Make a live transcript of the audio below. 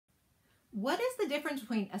What is the difference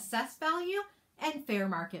between assessed value and fair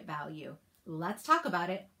market value? Let's talk about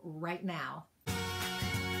it right now.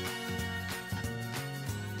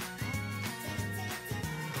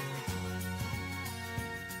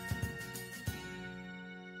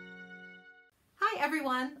 Hi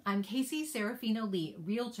everyone, I'm Serafino-Lee,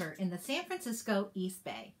 Realtor in the San Francisco East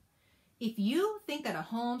Bay. If you think that a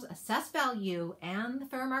home's assessed value and the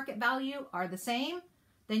fair market value are the same,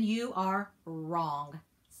 then you are wrong.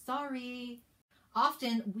 Sorry.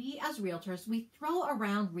 Often, we as realtors, we throw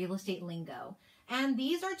around real estate lingo, and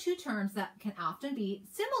these are two terms that can often be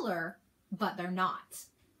similar, but they're not.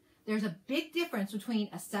 There's a big difference between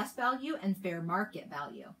assessed value and fair market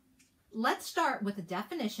value. Let's start with the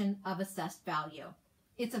definition of assessed value.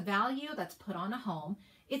 It's a value that's put on a home.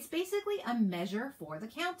 It's basically a measure for the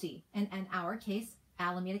county, and in our case,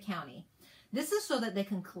 Alameda County. This is so that they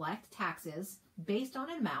can collect taxes based on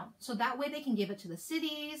an amount, so that way they can give it to the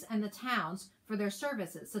cities and the towns for their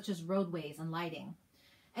services, such as roadways and lighting.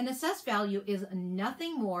 An assessed value is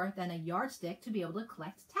nothing more than a yardstick to be able to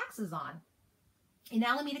collect taxes on. In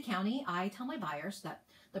Alameda County, I tell my buyers that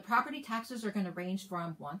the property taxes are going to range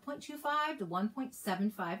from $1.25 to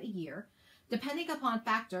 $1.75 a year, depending upon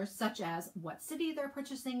factors such as what city they're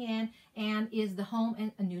purchasing in and is the home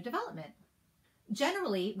in a new development.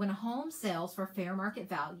 Generally, when a home sells for fair market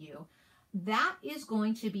value, that is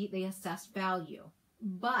going to be the assessed value,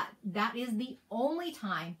 but that is the only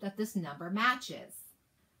time that this number matches.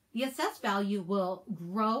 The assessed value will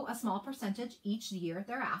grow a small percentage each year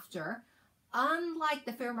thereafter, unlike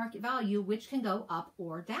the fair market value, which can go up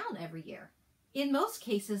or down every year. In most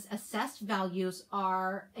cases, assessed values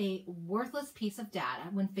are a worthless piece of data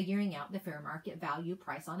when figuring out the fair market value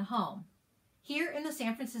price on a home. Here in the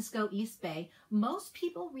San Francisco East Bay, most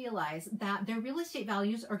people realize that their real estate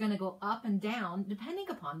values are going to go up and down depending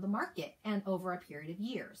upon the market and over a period of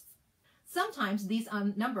years. Sometimes these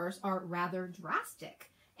numbers are rather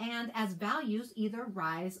drastic, and as values either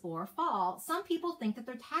rise or fall, some people think that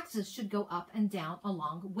their taxes should go up and down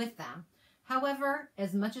along with them. However,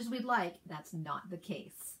 as much as we'd like, that's not the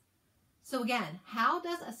case. So again, how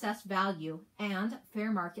does assessed value and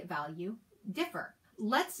fair market value differ?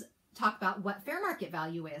 Let's talk about what fair market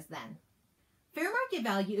value is then. Fair market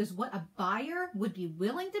value is what a buyer would be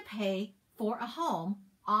willing to pay for a home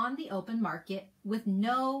on the open market with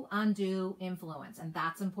no undue influence, and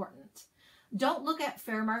that's important. Don't look at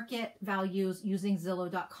fair market values using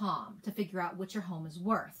Zillow.com to figure out what your home is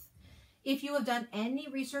worth. If you have done any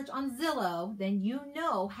research on Zillow, then you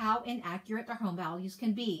know how inaccurate their home values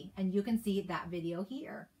can be, and you can see that video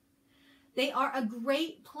here. They are a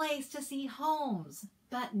great place to see homes,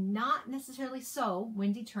 but not necessarily so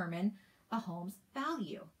when determine a home's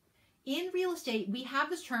value. In real estate, we have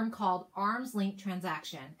this term called arm's length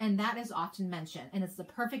transaction, and that is often mentioned, and it's the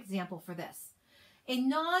perfect example for this. A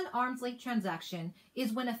non-arm's length transaction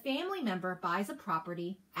is when a family member buys a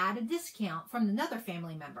property at a discount from another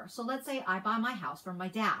family member. So let's say I buy my house from my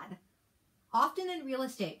dad. Often in real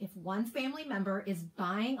estate, if one family member is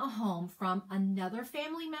buying a home from another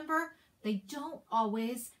family member, they don't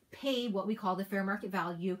always pay what we call the fair market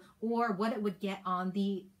value or what it would get on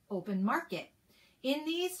the open market. In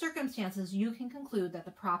these circumstances, you can conclude that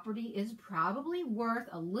the property is probably worth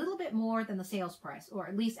a little bit more than the sales price, or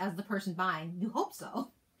at least as the person buying, you hope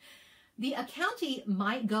so. The county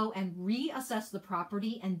might go and reassess the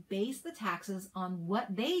property and base the taxes on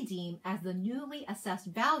what they deem as the newly assessed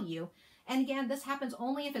value. And again, this happens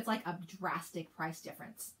only if it's like a drastic price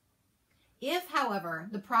difference. If, however,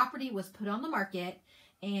 the property was put on the market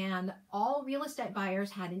and all real estate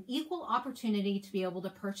buyers had an equal opportunity to be able to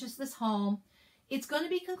purchase this home, it's going to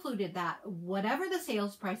be concluded that whatever the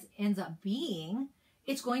sales price ends up being,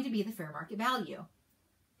 it's going to be the fair market value.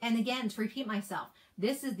 And again, to repeat myself,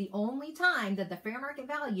 this is the only time that the fair market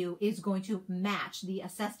value is going to match the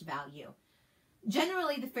assessed value.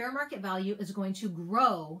 Generally, the fair market value is going to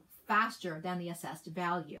grow faster than the assessed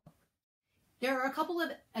value. There are a couple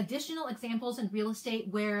of additional examples in real estate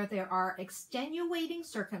where there are extenuating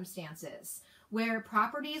circumstances where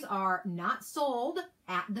properties are not sold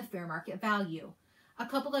at the fair market value. A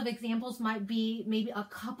couple of examples might be maybe a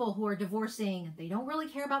couple who are divorcing. They don't really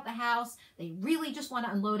care about the house. They really just want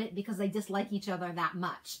to unload it because they dislike each other that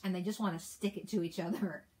much and they just want to stick it to each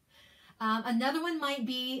other. Another one might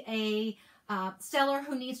be a seller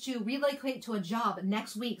who needs to relocate to a job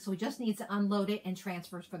next week, so he just needs to unload it and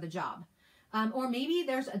transfers for the job. Or maybe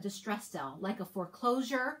there's a distress sale, like a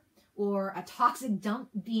foreclosure or a toxic dump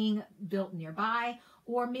being built nearby,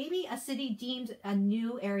 or maybe a city deemed a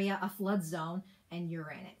new area a flood zone and you're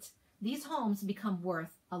in it. These homes become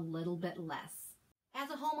worth a little bit less. As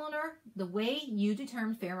a homeowner, the way you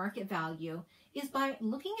determine fair market value is by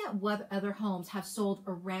looking at what other homes have sold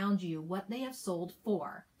around you, what they have sold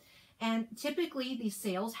for. And typically these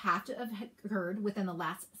sales have to have occurred within the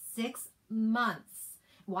last 6 months.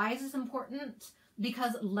 Why is this important?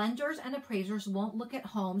 Because lenders and appraisers won't look at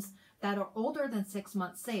homes that are older than 6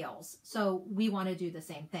 month sales. So we want to do the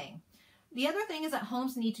same thing. The other thing is that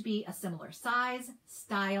homes need to be a similar size,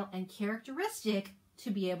 style, and characteristic to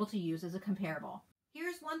be able to use as a comparable.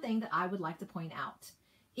 Here's one thing that I would like to point out.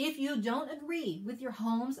 If you don't agree with your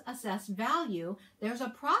home's assessed value, there's a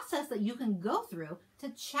process that you can go through to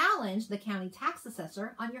challenge the county tax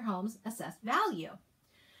assessor on your home's assessed value.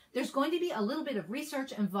 There's going to be a little bit of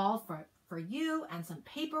research involved for you and some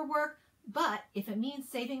paperwork, but if it means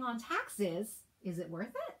saving on taxes, is it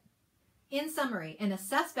worth it? In summary, an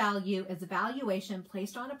assessed value is a valuation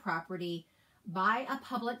placed on a property by a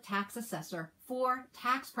public tax assessor for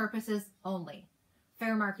tax purposes only.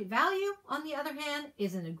 Fair market value, on the other hand,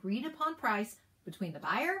 is an agreed upon price between the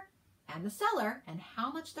buyer and the seller and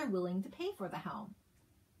how much they're willing to pay for the home.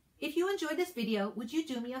 If you enjoyed this video, would you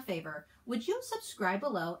do me a favor? Would you subscribe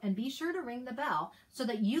below and be sure to ring the bell so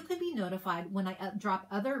that you can be notified when I drop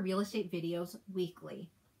other real estate videos weekly.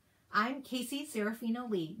 I'm Casey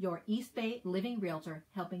Serafino-Lee, your East Bay living realtor,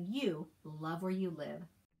 helping you love where you live.